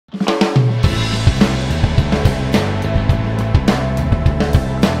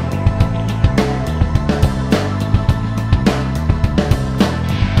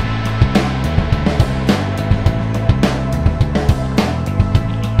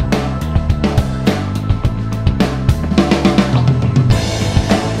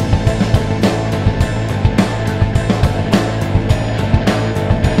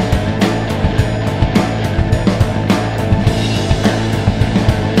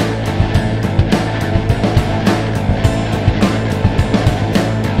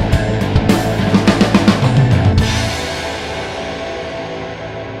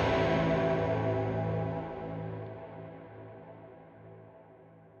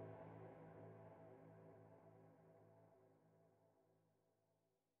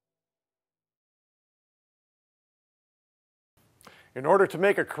In order to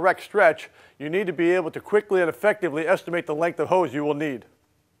make a correct stretch, you need to be able to quickly and effectively estimate the length of hose you will need.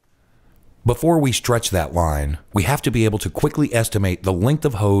 Before we stretch that line, we have to be able to quickly estimate the length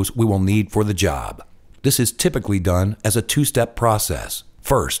of hose we will need for the job. This is typically done as a two-step process.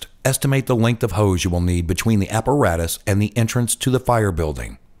 First, estimate the length of hose you will need between the apparatus and the entrance to the fire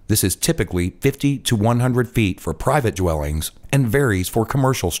building. This is typically 50 to 100 feet for private dwellings and varies for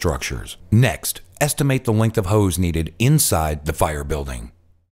commercial structures. Next, estimate the length of hose needed inside the fire building.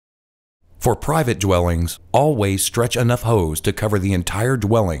 For private dwellings, always stretch enough hose to cover the entire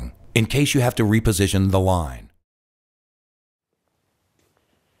dwelling in case you have to reposition the line.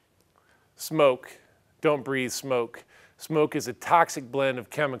 Smoke. Don't breathe smoke. Smoke is a toxic blend of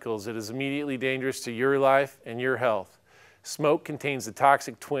chemicals that is immediately dangerous to your life and your health. Smoke contains the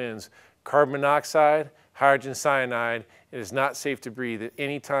toxic twins, carbon monoxide, hydrogen cyanide. It is not safe to breathe at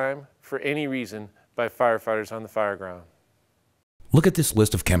any time, for any reason, by firefighters on the fire ground. Look at this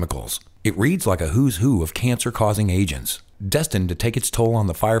list of chemicals. It reads like a who's who of cancer-causing agents, destined to take its toll on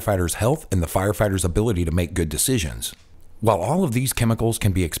the firefighter's health and the firefighter's ability to make good decisions. While all of these chemicals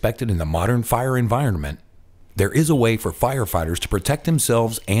can be expected in the modern fire environment, there is a way for firefighters to protect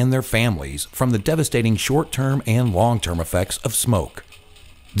themselves and their families from the devastating short-term and long-term effects of smoke.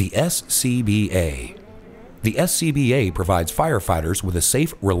 The SCBA. The SCBA provides firefighters with a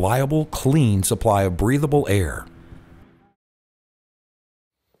safe, reliable, clean supply of breathable air.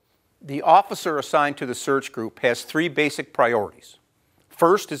 The officer assigned to the search group has three basic priorities.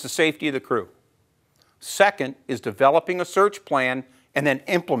 First is the safety of the crew. Second is developing a search plan and then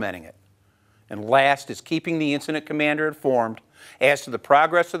implementing it. And last is keeping the incident commander informed as to the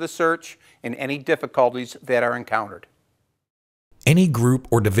progress of the search and any difficulties that are encountered. Any group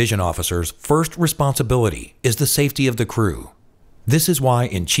or division officer's first responsibility is the safety of the crew. This is why,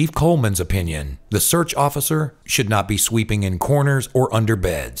 in Chief Coleman's opinion, the search officer should not be sweeping in corners or under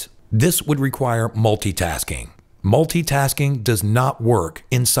beds. This would require multitasking. Multitasking does not work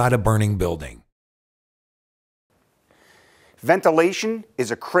inside a burning building. Ventilation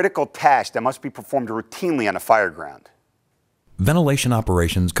is a critical task that must be performed routinely on a fire ground. Ventilation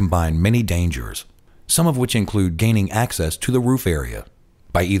operations combine many dangers, some of which include gaining access to the roof area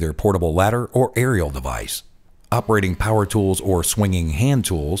by either portable ladder or aerial device, operating power tools or swinging hand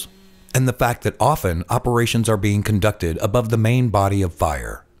tools, and the fact that often operations are being conducted above the main body of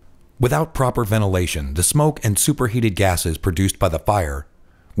fire. Without proper ventilation, the smoke and superheated gases produced by the fire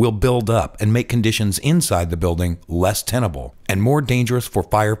will build up and make conditions inside the building less tenable and more dangerous for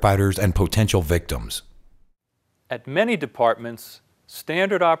firefighters and potential victims. At many departments,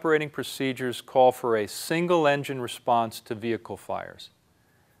 standard operating procedures call for a single-engine response to vehicle fires.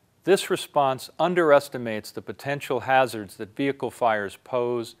 This response underestimates the potential hazards that vehicle fires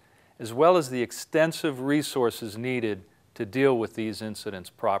pose, as well as the extensive resources needed to deal with these incidents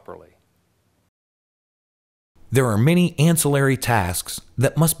properly. There are many ancillary tasks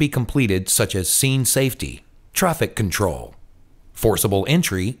that must be completed, such as scene safety, traffic control, forcible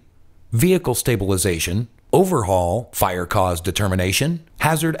entry, vehicle stabilization, overhaul, fire cause determination,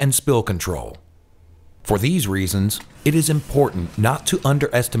 hazard and spill control. For these reasons, it is important not to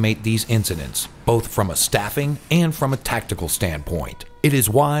underestimate these incidents, both from a staffing and from a tactical standpoint. It is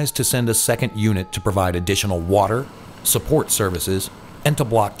wise to send a second unit to provide additional water, support services, and to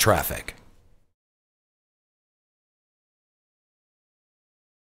block traffic.